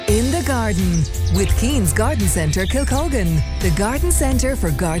garden with Keane's Garden Centre Kilcogan, the garden centre for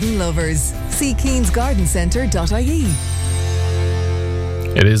garden lovers. See keanesgardencentre.ie.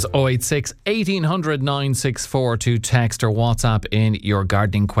 It is 086 1800 964 to text or WhatsApp in your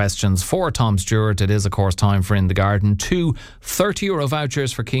gardening questions for Tom Stewart. It is, of course, time for In the Garden. Two €30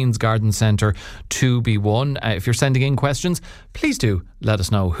 vouchers for Keane's Garden Centre to be won. If you're sending in questions, please do let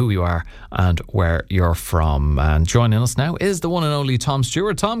us know who you are and where you're from. And joining us now is the one and only Tom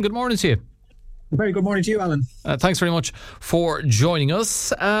Stewart. Tom, good morning to you. Very good morning to you, Alan. Thanks very much for joining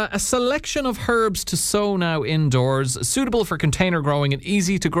us. A selection of herbs to sow now indoors, suitable for container growing and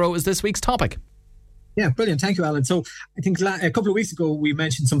easy to grow, is this week's topic. Yeah, brilliant. Thank you, Alan. So I think a couple of weeks ago we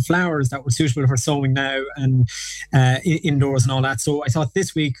mentioned some flowers that were suitable for sowing now and indoors and all that. So I thought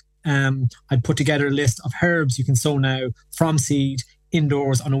this week I'd put together a list of herbs you can sow now from seed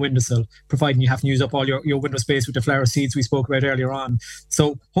indoors on a windowsill, providing you haven't used up all your window space with the flower seeds we spoke about earlier on.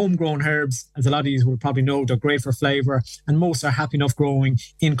 So homegrown herbs, as a lot of you will probably know, they're great for flavour, and most are happy enough growing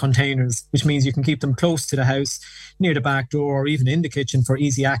in containers, which means you can keep them close to the house, near the back door, or even in the kitchen for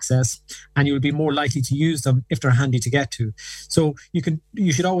easy access, and you'll be more likely to use them if they're handy to get to. So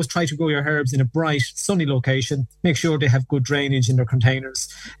you should always try to grow your herbs in a bright, sunny location. Make sure they have good drainage in their containers.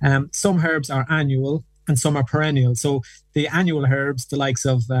 Some herbs are annual and some are perennial. So the annual herbs, the likes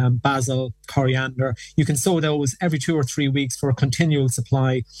of basil, coriander, you can sow those every 2 or 3 weeks for a continual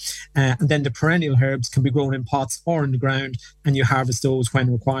supply. And then the perennial herbs can be grown in pots or in the ground, and you harvest those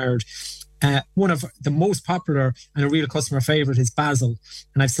when required. One of the most popular and a real customer favourite is basil.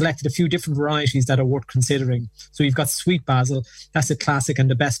 And I've selected a few different varieties that are worth considering. So you've got sweet basil. That's a classic and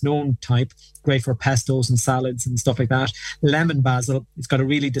the best known type. Great for pestos and salads and stuff like that. Lemon basil. It's got a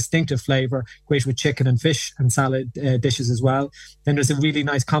really distinctive flavour. Great with chicken and fish and salad dishes as well. Then there's a really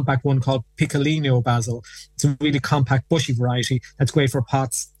nice compact one called Piccolino basil. It's a really compact bushy variety. That's great for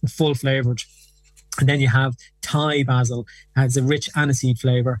pots, full flavoured. And then you have Thai basil. Has a rich aniseed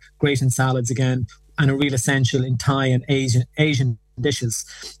flavour, great in salads again, and a real essential in Thai and Asian dishes.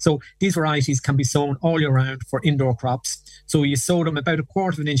 So these varieties can be sown all year round for indoor crops. So you sow them about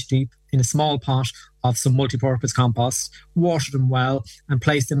 1/4 of an inch deep in a small pot of some multi-purpose compost, water them well, and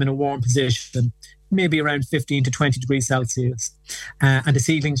place them in a warm position, maybe around 15 to 20 degrees Celsius. And the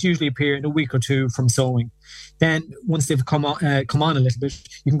seedlings usually appear in a week or two from sowing. Then, once they've come on a little bit,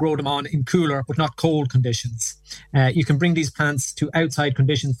 you can grow them on in cooler but not cold conditions. You can bring these plants to outside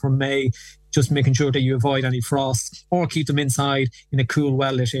conditions from May, just making sure that you avoid any frost, or keep them inside in a cool,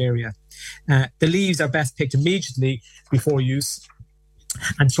 well-lit area. The leaves are best picked immediately before use,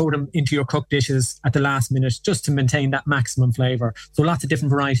 and throw them into your cooked dishes at the last minute just to maintain that maximum flavour. So lots of different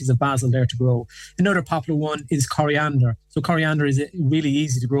varieties of basil there to grow. Another popular one is coriander. So coriander is a really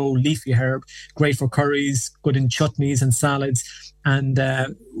easy to grow leafy herb, great for curries, good in chutneys and salads, and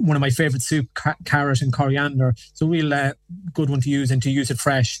one of my favourite soup, carrot and coriander. So real good one to use, and to use it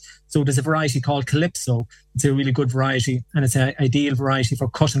fresh. So there's a variety called Calypso. It's a really good variety, and it's an ideal variety for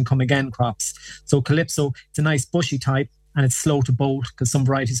cut and come again crops. So Calypso, it's a nice bushy type, and it's slow to bolt, because some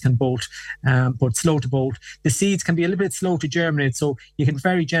varieties can bolt, but slow to bolt. The seeds can be a little bit slow to germinate, so you can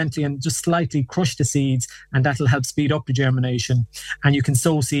very gently and just slightly crush the seeds, and that'll help speed up the germination. And you can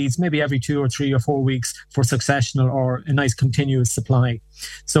sow seeds maybe every 2 or 3 or 4 weeks for successional or a nice continuous supply.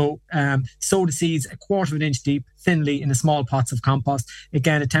 So sow the seeds 1/4 of an inch deep, thinly, in the small pots of compost.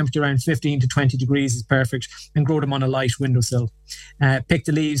 Again, a temperature around 15 to 20 degrees is perfect, and grow them on a light windowsill. Pick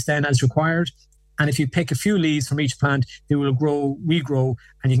the leaves then as required. And if you pick a few leaves from each plant, they will regrow,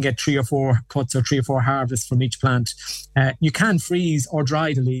 and you can get 3 or 4 cuts or 3 or 4 harvests from each plant. You can freeze or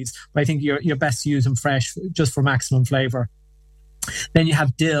dry the leaves, but I think you're best to use them fresh just for maximum flavour. Then you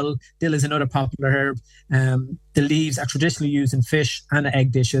have dill. Dill is another popular herb. The leaves are traditionally used in fish and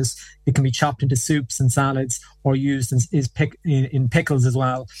egg dishes. It can be chopped into soups and salads, or used in pickles as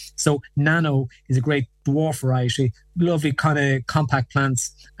well. So Nano is a great dwarf variety, lovely kind of compact plants,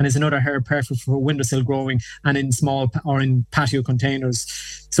 and is another herb perfect for windowsill growing and in small or in patio containers.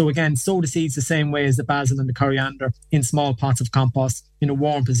 So again, sow the seeds the same way as the basil and the coriander, in small pots of compost in a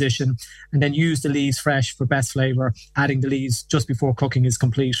warm position, and then use the leaves fresh for best flavour, adding the leaves just before cooking is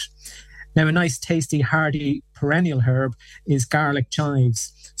complete. Now, a nice, tasty, hardy perennial herb is garlic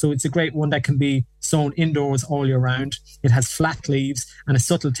chives. So it's a great one that can be sown indoors all year round. It has flat leaves and a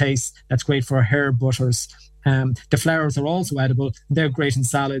subtle taste that's great for herb butters. The flowers are also edible. They're great in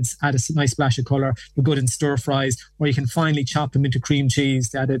salads, add a nice splash of colour. They're good in stir fries, or you can finely chop them into cream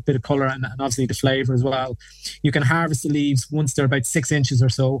cheese to add a bit of colour and obviously the flavour as well. You can harvest the leaves once they're about 6 inches or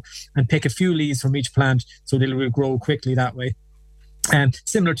so, and pick a few leaves from each plant, so they'll grow quickly that way.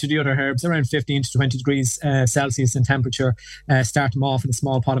 Similar to the other herbs, around 15 to 20 degrees Celsius in temperature. Start them off in a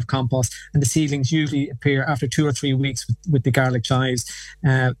small pot of compost, and the seedlings usually appear after 2 or 3 weeks with the garlic chives.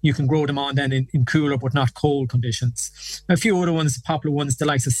 You can grow them on then in cooler but not cold conditions. A few other ones, popular ones, the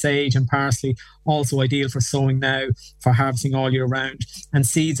likes of sage and parsley, also ideal for sowing now, for harvesting all year round. And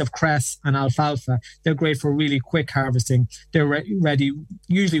seeds of cress and alfalfa, they're great for really quick harvesting. They're ready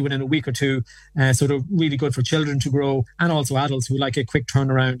usually within a week or two, so they're really good for children to grow and also adults who like a quick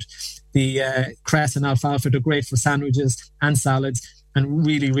turnaround. The cress and alfalfa, they're great for sandwiches and salads, and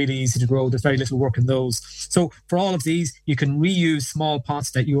really, really easy to grow. There's very little work in those. So for all of these, you can reuse small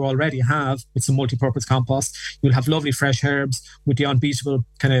pots that you already have with some multi-purpose compost. You'll have lovely fresh herbs with the unbeatable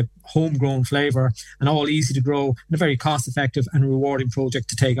kind of homegrown flavour, and all easy to grow, and a very cost-effective and rewarding project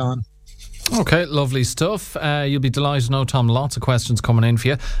to take on. Okay, lovely stuff. You'll be delighted to know, Tom, lots of questions coming in for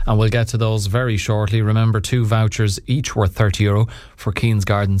you, and we'll get to those very shortly. Remember, 2 vouchers, each worth €30 for Keane's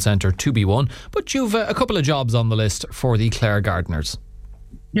Garden Centre to be won. But you've a couple of jobs on the list for the Clare gardeners.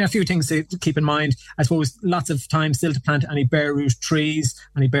 Yeah, a few things to keep in mind. I suppose lots of time still to plant any bare root trees,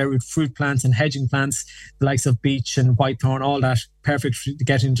 any bare root fruit plants and hedging plants, the likes of beech and whitethorn, all that perfect to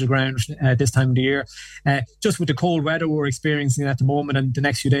get into the ground this time of the year. Just with the cold weather we're experiencing at the moment, and the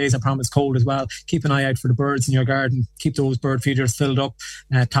next few days I promise cold as well, keep an eye out for the birds in your garden. Keep those bird feeders filled up,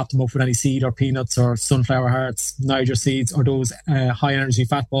 top them up with any seed or peanuts or sunflower hearts, Niger seeds, or those high energy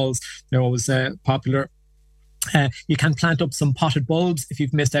fat balls. They're always popular. You can plant up some potted bulbs if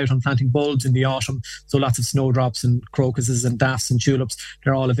you've missed out on planting bulbs in the autumn. So lots of snowdrops and crocuses and daffs and tulips,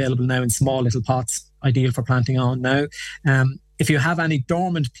 they're all available now in small little pots, ideal for planting on now. If you have any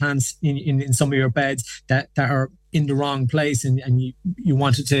dormant plants in some of your beds that are in the wrong place and you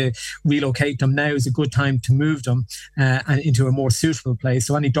wanted to relocate them, now is a good time to move them and into a more suitable place.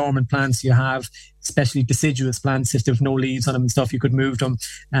 So any dormant plants you have, especially deciduous plants, if there's no leaves on them and stuff, you could move them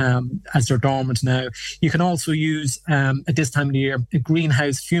as they're dormant now. You can also use, at this time of the year, a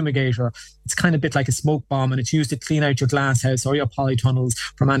greenhouse fumigator. It's kind of a bit like a smoke bomb, and it's used to clean out your glass house or your polytunnels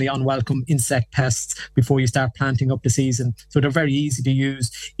from any unwelcome insect pests before you start planting up the season. So they're very easy to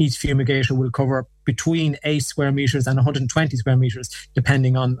use. Each fumigator will cover between 8 square metres and 120 square metres,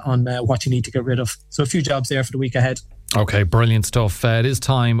 depending on what you need to get rid of. So a few jobs there for the week ahead. Okay, brilliant stuff. It is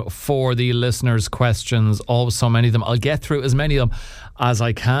time for the listeners' questions. Always so many of them. I'll get through as many of them as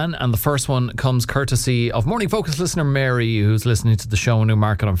I can. And the first one comes courtesy of Morning Focus listener Mary, who's listening to the show in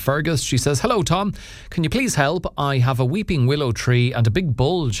Newmarket on Fergus. She says, "Hello, Tom. Can you please help? I have a weeping willow tree and a big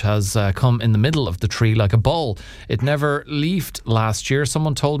bulge has come in the middle of the tree like a ball. It never leafed last year.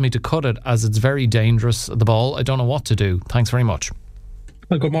 Someone told me to cut it as it's very dangerous, the ball. I don't know what to do. Thanks very much."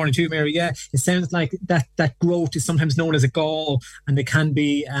 Well, good morning to you, Mary. Yeah, it sounds like that growth is sometimes known as a gall, and it can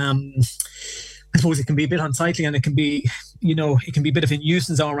be, I suppose it can be a bit unsightly, and it can be, it can be a bit of a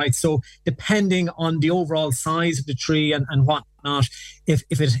nuisance, all right. So depending on the overall size of the tree and whatnot, if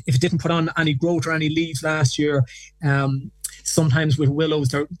it didn't put on any growth or any leaves last year, sometimes with willows,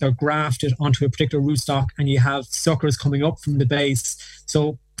 they're grafted onto a particular rootstock, and you have suckers coming up from the base.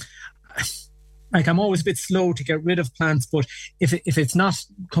 So I'm always a bit slow to get rid of plants, but if it's not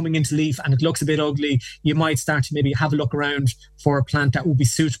coming into leaf and it looks a bit ugly, you might start to maybe have a look around for a plant that would be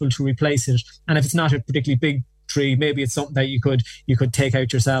suitable to replace it. And if it's not a particularly big tree, maybe it's something that you could take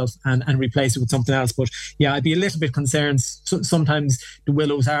out yourself and replace it with something else. But yeah, I'd be a little bit concerned. Sometimes the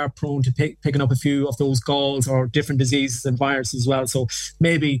willows are prone to picking up a few of those galls or different diseases and viruses as well. So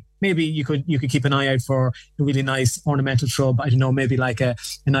maybe you could keep an eye out for a really nice ornamental shrub. I don't know, maybe like a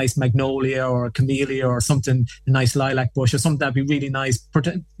nice magnolia or a camellia or something, a nice lilac bush or something that'd be really nice.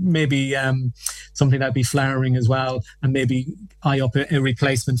 Maybe something that'd be flowering as well, and maybe eye up a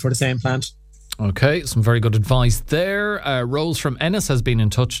replacement for the same plant. Okay, some very good advice there. Rose from Ennis has been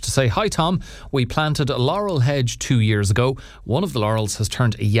in touch to say, "Hi Tom, we planted a laurel hedge 2 years ago. One of the laurels has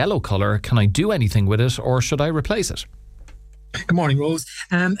turned a yellow colour. Can I do anything with it, or should I replace it?" Good morning, Rose.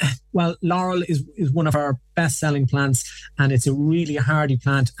 Well, laurel is one of our best-selling plants, and it's a really hardy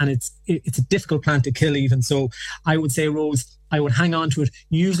plant, and it's a difficult plant to kill even. So I would say, Rose, I would hang on to it.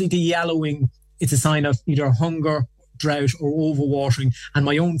 Usually the yellowing, it's a sign of either hunger, drought or overwatering, and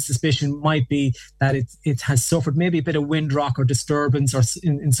my own suspicion might be that it has suffered maybe a bit of windrock or disturbance or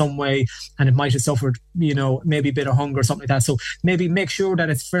in some way, and it might have suffered maybe a bit of hunger or something like that. So maybe make sure that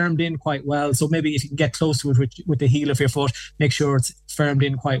it's firmed in quite well. So maybe if you can get close to it with the heel of your foot, make sure it's firmed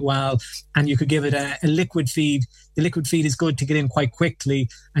in quite well, and you could give it a liquid feed. The liquid feed is good to get in quite quickly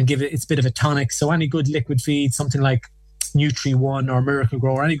and give it's a bit of a tonic. So any good liquid feed, something like Nutri-One or Miracle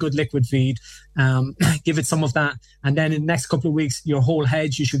Grow or any good liquid feed. Give it some of that, and then in the next couple of weeks, your whole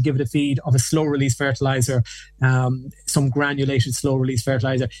hedge, you should give it a feed of a slow release fertilizer, some granulated slow release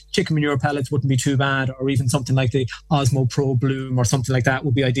fertilizer. Chicken manure pellets wouldn't be too bad, or even something like the Osmo Pro Bloom or something like that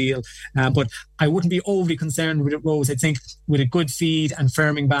would be ideal. But I wouldn't be overly concerned with it, Rose. I think with a good feed and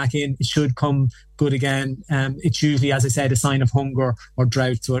firming back in, it should come good again. It's usually, as I said, a sign of hunger or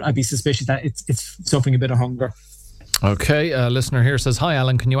drought, so I'd be suspicious that it's suffering a bit of hunger. Okay, a listener here says, hi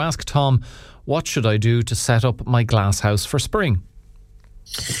Alan, can you ask Tom, what should I do to set up my glass house for spring?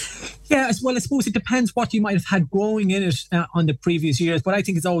 Yeah, well, I suppose it depends what you might have had growing in it on the previous years, but I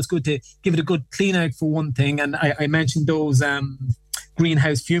think it's always good to give it a good clean out for one thing. And I mentioned those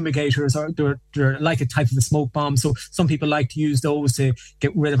greenhouse fumigators, or they're like a type of a smoke bomb. So some people like to use those to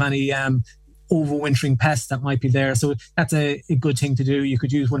get rid of any overwintering pests that might be there. So that's a good thing to do. You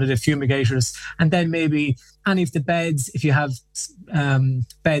could use one of the fumigators, and then maybe any of the beds, if you have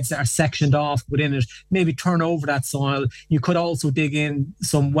beds that are sectioned off within it, maybe turn over that soil. You could also dig in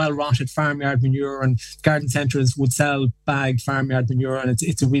some well-rotted farmyard manure, and garden centres would sell bagged farmyard manure, and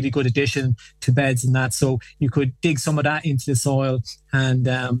it's a really good addition to beds and that. So you could dig some of that into the soil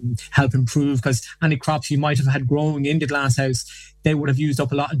and help improve, because any crops you might have had growing in the glasshouse, they would have used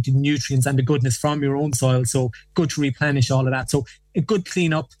up a lot of the nutrients and the goodness from your own soil. So good to replenish all of that. So a good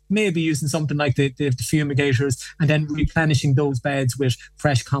clean up, maybe using something like the fumigators, and then replenishing those beds with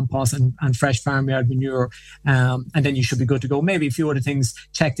fresh compost and fresh farmyard manure. And then you should be good to go. Maybe a few other things,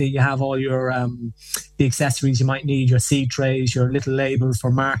 check that you have all your the accessories you might need, your seed trays, your little labels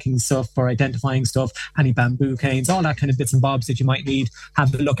for marking stuff, for identifying stuff, any bamboo canes, all that kind of bits and bobs that you might need.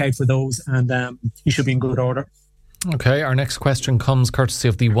 Have a look out for those, and you should be in good order. Okay, our next question comes courtesy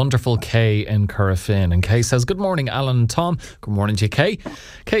of the wonderful Kay in Currafin. And Kay says, good morning, Alan and Tom. Good morning to you, Kay.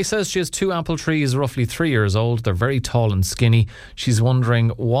 Kay says she has 2 apple trees, roughly 3 years old. They're very tall and skinny. She's wondering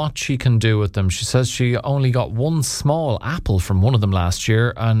what she can do with them. She says she only got 1 small apple from one of them last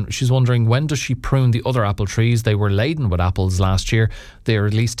year, and she's wondering, when does she prune the other apple trees? They were laden with apples last year. They are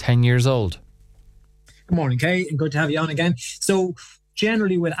at least 10 years old. Good morning, Kay, and good to have you on again. So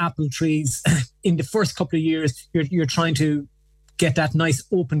generally with apple trees, in the first couple of years, you're trying to get that nice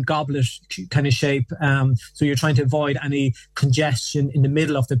open goblet kind of shape. So you're trying to avoid any congestion in the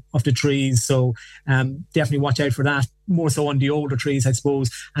middle of the trees. So definitely watch out for that, more so on the older trees, I suppose.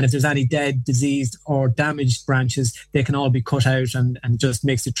 And if there's any dead, diseased or damaged branches, they can all be cut out, and just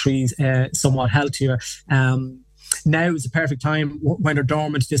makes the trees somewhat healthier. Now is the perfect time. When they're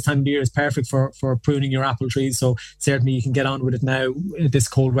dormant, this time of the year is perfect for pruning your apple trees. So certainly you can get on with it now. This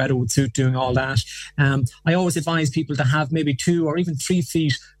cold weather would suit doing all that. I always advise people to have maybe 2 or even 3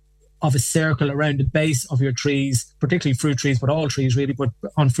 feet of a circle around the base of your trees, particularly fruit trees, but all trees really, but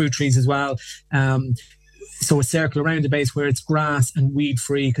on fruit trees as well. So a circle around the base where it's grass and weed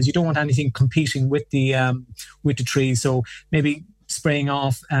free, because you don't want anything competing with the tree. So maybe spraying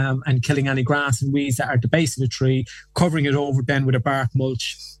off and killing any grass and weeds that are at the base of the tree, covering it over then with a bark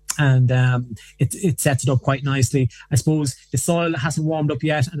mulch, and it sets it up quite nicely. I suppose the soil hasn't warmed up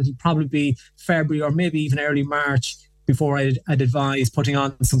yet, and it'll probably be February or maybe even early March before I'd advise putting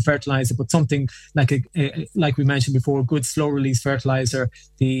on some fertilizer, but something like like we mentioned before, a good slow release fertilizer.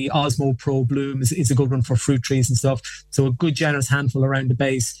 The Osmo Pro Bloom is a good one for fruit trees and stuff. So a good generous handful around the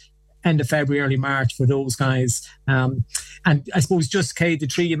base, end of February, early March for those guys. And I suppose just, Kay, the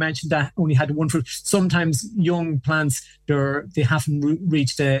tree you mentioned that only had 1 fruit. Sometimes young plants, they haven't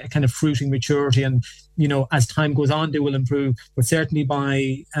reached a kind of fruiting maturity, and as time goes on, they will improve. But certainly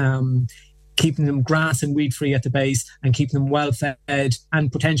by keeping them grass and weed free at the base, and keeping them well fed,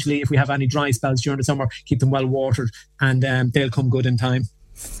 and potentially, if we have any dry spells during the summer, keep them well watered, and they'll come good in time.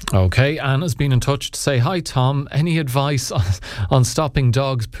 Okay, Anna's been in touch to say, hi Tom, any advice on stopping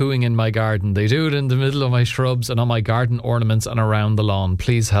dogs pooing in my garden? They do it in the middle of my shrubs and on my garden ornaments and around the lawn.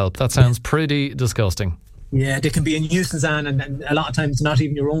 Please help. That sounds pretty disgusting. Yeah, they can be a nuisance, Anne, and a lot of times not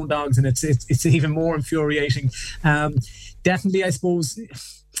even your own dogs, and it's even more infuriating. Definitely, I suppose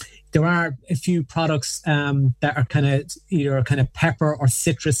there are a few products that are kind of either kind of pepper or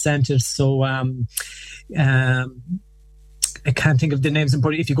citrus scented. So I can't think of the names,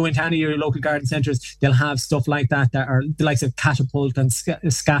 but if you go into any of your local garden centres, they'll have stuff like that are the likes of Catapult and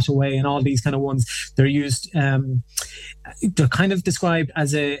Scataway and all these kind of ones. They're used, they're kind of described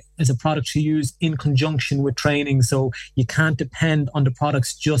as a product to use in conjunction with training. So you can't depend on the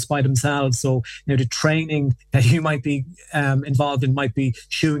products just by themselves. So the training that you might be involved in might be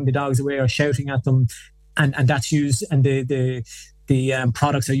shooing the dogs away or shouting at them, and that's used, and the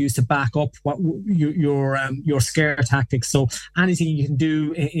products are used to back up what your scare tactics. So anything you can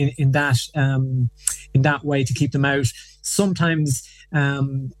do in that way to keep them out. sometimes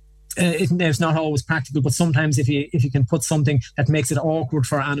it's not always practical, but sometimes if you can put something that makes it awkward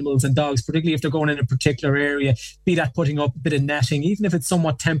for animals and dogs, particularly if they're going in a particular area, be that putting up a bit of netting, even if it's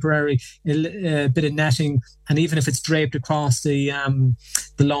somewhat temporary, a bit of netting, and even if it's draped across the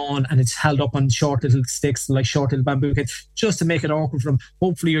lawn and it's held up on short little sticks, like short little bamboo canes, just to make it awkward for them.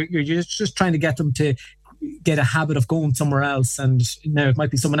 Hopefully you're just trying to get them to get a habit of going somewhere else, and now it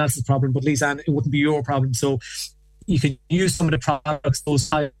might be someone else's problem, but Lisa, it wouldn't be your problem. So you can use some of the products, those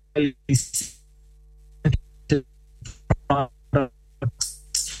I think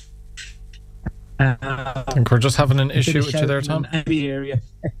we're just having an issue with you there, Tom.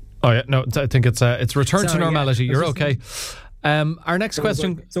 Oh yeah, no, I think it's returned to normality. You're okay. Our next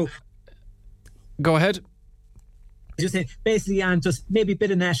question. So, go ahead. Just basically, and just maybe a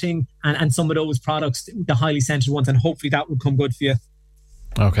bit of netting and some of those products, the highly scented ones, and hopefully that will come good for you.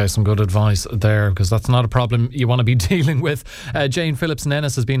 Okay, some good advice there, because that's not a problem you want to be dealing with. Jane Phillips in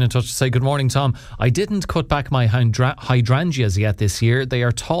Ennis has been in touch to say, good morning, Tom. I didn't cut back my hydrangeas yet this year. They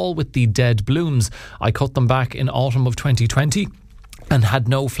are tall with the dead blooms. I cut them back in autumn of 2020 and had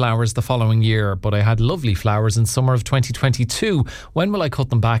no flowers the following year, but I had lovely flowers in summer of 2022. When will I cut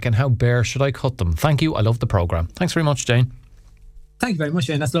them back, and how bare should I cut them? Thank you. I love the programme. Thanks very much, Jane. Thank you very much,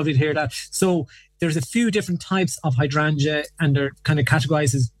 Jane. That's lovely to hear that. So there's a few different types of hydrangea, and they're kind of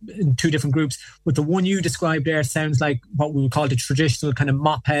categorised in two different groups. But the one you described there sounds like what we would call the traditional kind of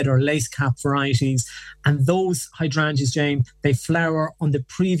mop head or lace cap varieties. And those hydrangeas, Jane, they flower on the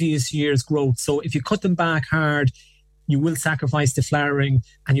previous year's growth. So if you cut them back hard, you will sacrifice the flowering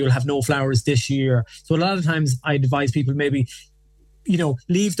and you'll have no flowers this year. So a lot of times I advise people maybe,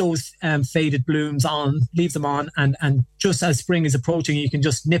 leave those faded blooms on, leave them on, and just as spring is approaching, you can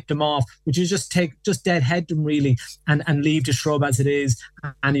just nip them off, which is just deadhead them really, and leave the shrub as it is,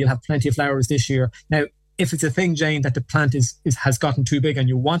 and you'll have plenty of flowers this year. Now, if it's a thing, Jane, that the plant has gotten too big and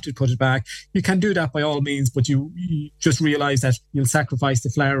you want to cut it back, you can do that by all means, but you just realise that you'll sacrifice the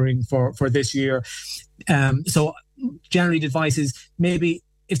flowering for this year. So generally the advice is maybe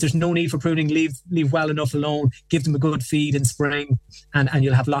if there's no need for pruning, leave well enough alone, give them a good feed in spring, and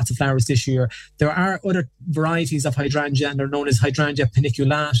you'll have lots of flowers this year. There are other varieties of hydrangea, and they're known as hydrangea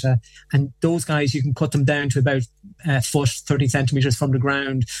paniculata, and those guys, you can cut them down to about a foot, 30 centimetres from the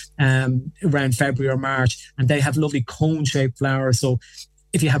ground around February or March, and they have lovely cone-shaped flowers. So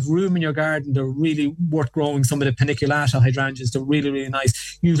if you have room in your garden, they're really worth growing. Some of the paniculata hydrangeas, they're really, really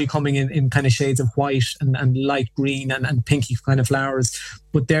nice, usually coming in kind of shades of white and light green and pinky kind of flowers.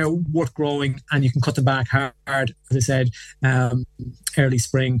 But they're worth growing, and you can cut them back hard, as I said, early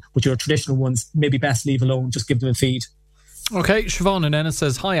spring. But your traditional ones, maybe best leave alone, just give them a feed. Okay, Siobhan in Ennis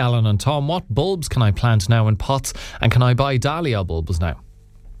says, hi Alan and Tom, what bulbs can I plant now in pots, and can I buy dahlia bulbs now?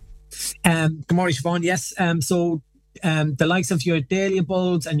 Good morning, Siobhan. Yes, so the likes of your dahlia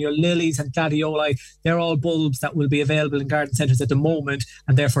bulbs and your lilies and gladioli, they're all bulbs that will be available in garden centres at the moment,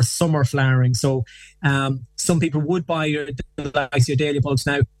 and they're for summer flowering. So some people would buy the likes of your dahlia bulbs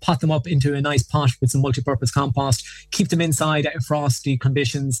now, pot them up into a nice pot with some multi-purpose compost, keep them inside at frosty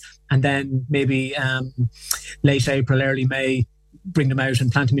conditions, and then maybe late April, early May, bring them out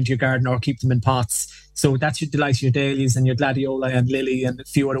and plant them into your garden or keep them in pots. So that's the likes of your dahlias and your gladioli and lily and a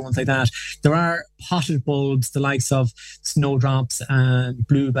few other ones like that. There are potted bulbs, the likes of snowdrops and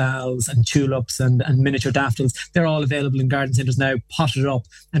bluebells and tulips and miniature daffodils. They're all available in garden centres now, potted up,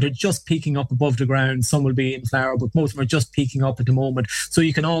 and they're just peeking up above the ground. Some will be in flower, but most of them are just peeking up at the moment. So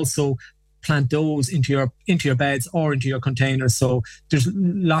you can also plant those into your beds or into your containers. So there's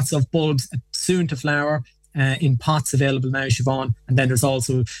lots of bulbs soon to flower in pots available now, Siobhan. And then there's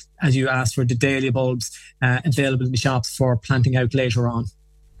also, as you asked for, the dahlia bulbs available in the shops for planting out later on.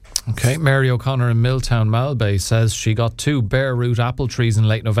 Okay, Mary O'Connor in Milltown, Malbay says she got 2 bare root apple trees in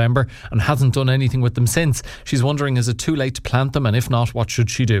late November and hasn't done anything with them since. She's wondering, is it too late to plant them, and if not, what should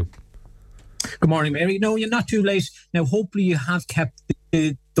she do? Good morning, Mary. No, you're not too late. Now, hopefully you have kept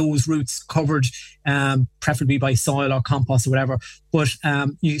those roots covered, preferably by soil or compost or whatever. But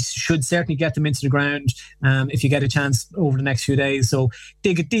you should certainly get them into the ground if you get a chance over the next few days. So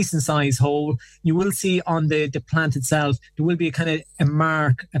dig a decent size hole. You will see on the plant itself, there will be a kind of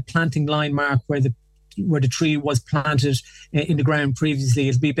a planting line mark where the tree was planted in the ground previously.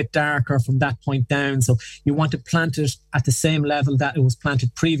 It'll be a bit darker from that point down. So you want to plant it at the same level that it was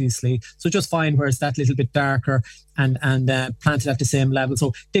planted previously. So just find where it's that little bit darker and plant it at the same level.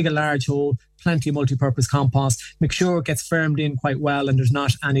 So dig a large hole, plenty of multi-purpose compost. Make sure it gets firmed in quite well and there's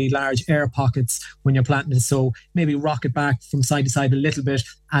not any large air pockets when you're planting it. So maybe rock it back from side to side a little bit,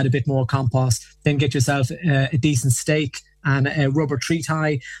 add a bit more compost, then get yourself a decent stake and a rubber tree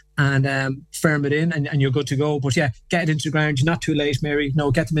tie, and firm it in, and you're good to go. But yeah, get it into the ground. You're not too late, Mary.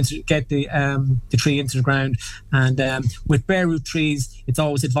 No, get the tree into the ground. And with bare root trees, it's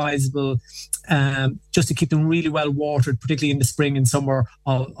always advisable just to keep them really well watered, particularly in the spring and summer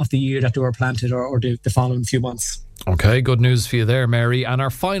of the year that they were planted, or the following few months. Okay, good news for you there, Mary. And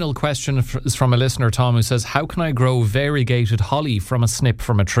our final question is from a listener, Tom, who says, how can I grow variegated holly from a snip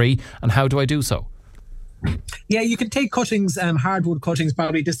from a tree, and how do I do so? Yeah, you can take cuttings, hardwood cuttings,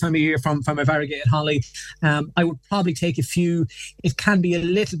 probably this time of year from a variegated holly. I would probably take a few. It can be a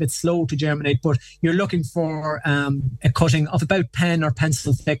little bit slow to germinate, but you're looking for a cutting of about pen or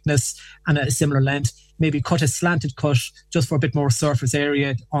pencil thickness and a similar length. Maybe cut a slanted cut just for a bit more surface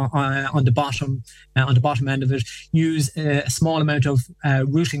area on the bottom end of it. Use a small amount of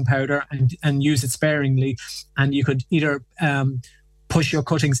rooting powder and use it sparingly. And you could either push your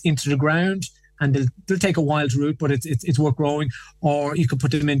cuttings into the ground, and they'll take a while to root, but it's worth growing. Or you could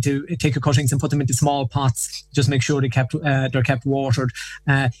take your cuttings and put them into small pots. Just make sure they're kept watered.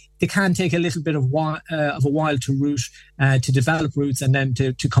 They can take a little bit of a while to root, to develop roots, and then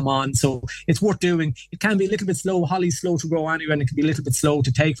to come on. So it's worth doing. It can be a little bit slow. Holly's slow to grow anyway, and it can be a little bit slow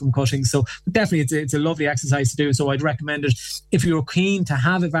to take from cuttings. So definitely, it's a lovely exercise to do. So I'd recommend it if you're keen to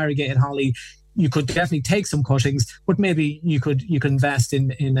have a variegated holly. You could definitely take some cuttings, but maybe you could invest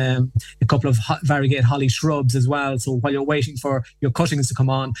in a couple of variegated holly shrubs as well. So while you're waiting for your cuttings to come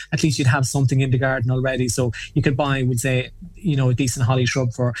on, at least you'd have something in the garden already. So you could buy, we'd say, a decent holly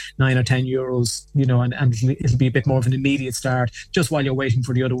shrub for €9 or €10, and it'll be a bit more of an immediate start just while you're waiting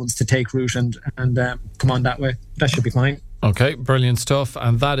for the other ones to take root and come on that way. That should be fine. Okay, brilliant stuff.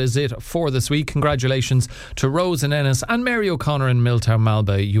 And that is it for this week. Congratulations to Rose in Ennis and Mary O'Connor in Milltown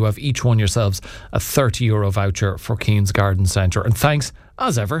Malbay. You have each won yourselves a €30 voucher for Keane's Garden Centre. And thanks,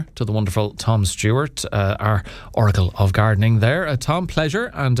 as ever, to the wonderful Tom Stewart, our Oracle of Gardening there. Tom,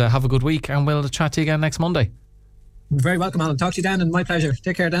 pleasure, and have a good week, and we'll chat to you again next Monday. You're very welcome, Alan. Talk to you, Dan, and my pleasure.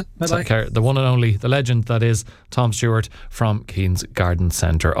 Take care, Dan. Bye-bye. Take care. The one and only, the legend that is Tom Stewart from Keane's Garden Centre.